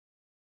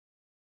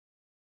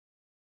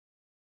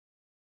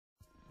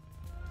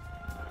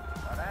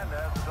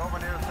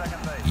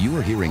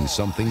You're hearing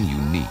something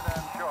unique.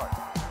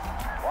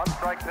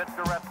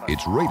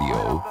 It's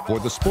radio for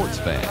the sports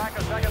fan.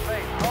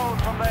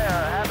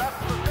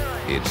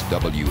 It's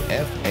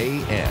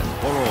WFAN.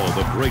 For all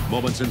the great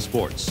moments in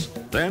sports,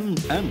 then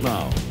and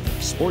now.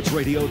 Sports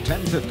Radio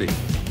 1050,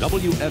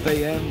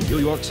 WFAN, New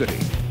York City.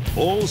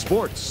 All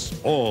sports,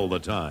 all the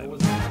time.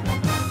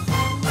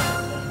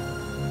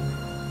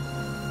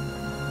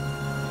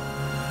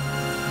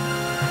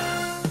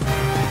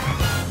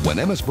 When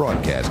MS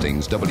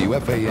Broadcasting's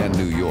WFAN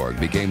New York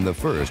became the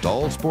first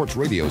all-sports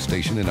radio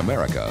station in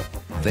America,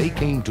 they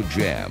came to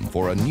jam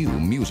for a new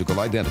musical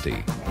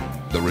identity.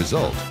 The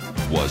result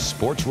was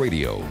Sports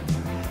Radio,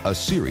 a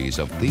series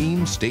of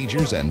themes,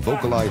 stagers, and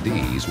vocal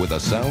IDs with a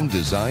sound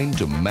designed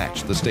to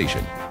match the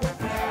station.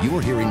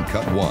 You're hearing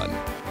Cut 1,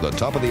 the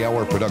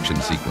top-of-the-hour production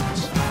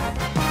sequence.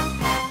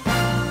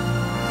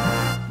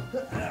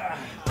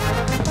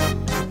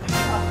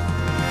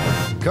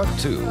 Cut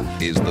 2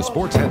 is the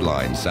sports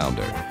headline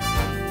sounder.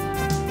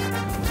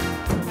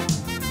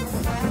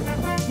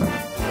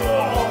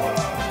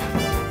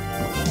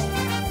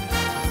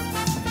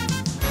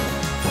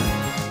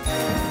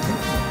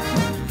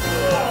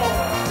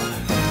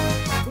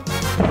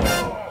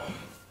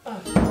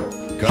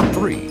 Cut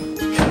 3,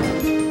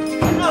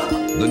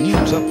 the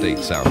news update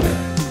sounder.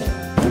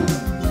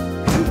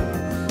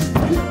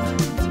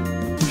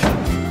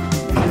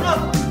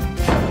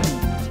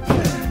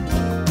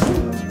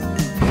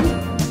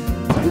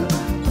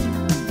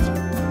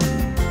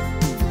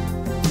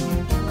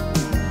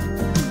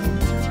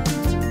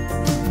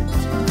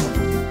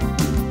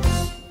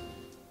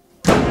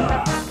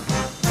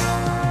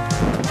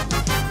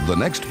 The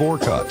next 4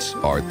 cuts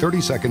are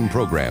 30-second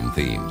program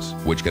themes,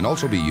 which can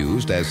also be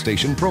used as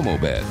station promo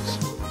beds.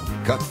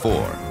 Cut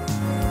 4.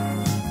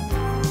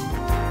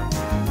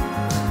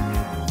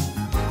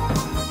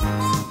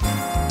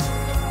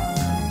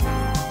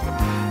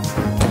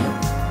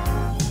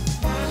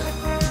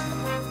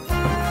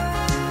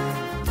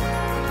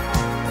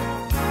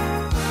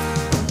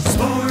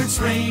 Sports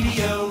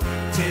Radio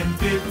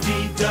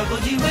 1050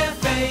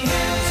 WFAN.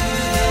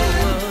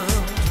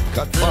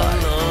 Cut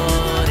 5.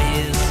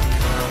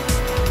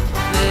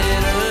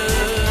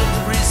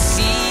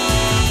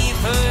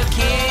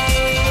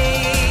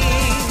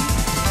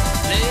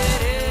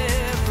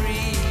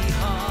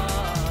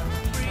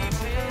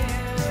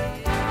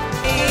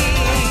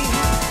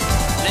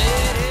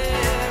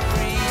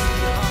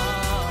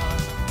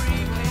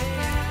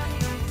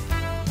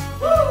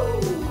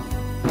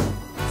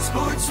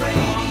 Sports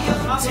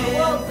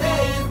Radio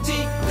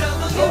 1050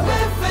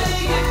 WFAN.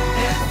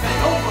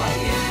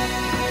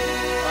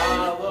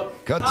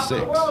 Cut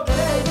 6.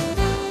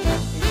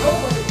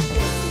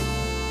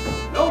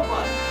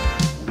 Nobody.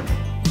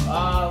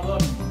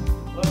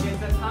 Look, it's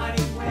the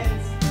Tiny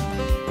Twins.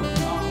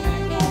 Oh man,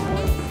 come on,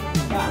 boys.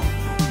 Guys,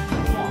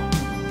 come on.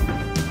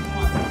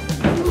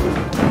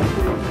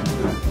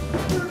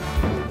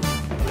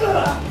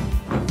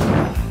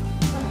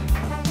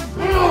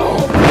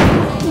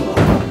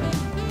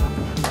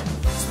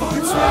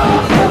 Sports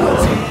Radio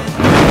 10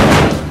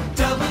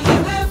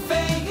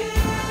 WFAN.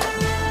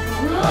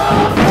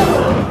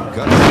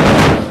 Cut 7.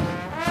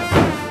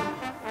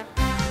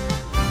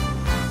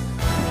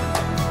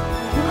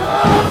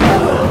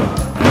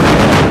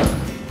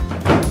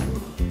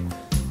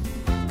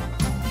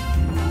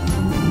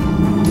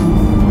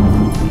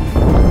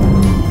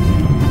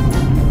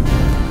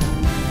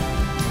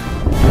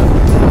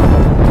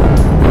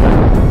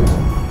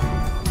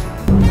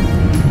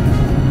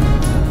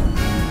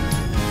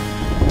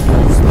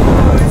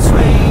 Sports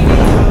Radio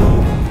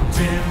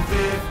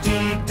 1050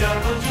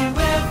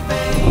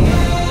 WFAN.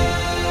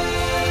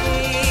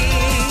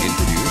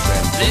 Introduce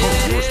and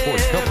promote your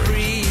sports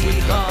coverage with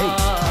Cut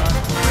 8.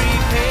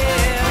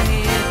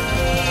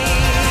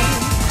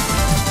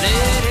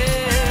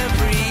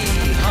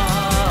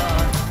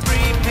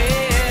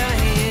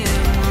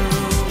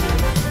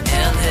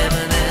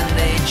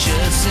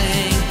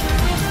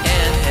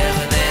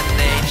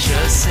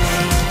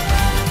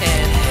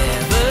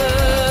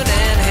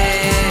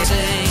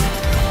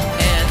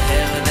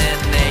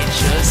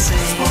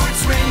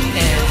 Sports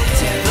Radio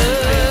 1050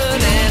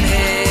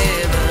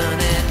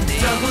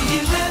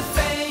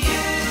 WFAN.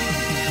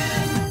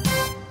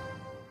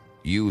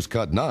 Use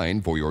Cut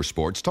 9 for your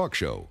sports talk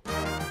show.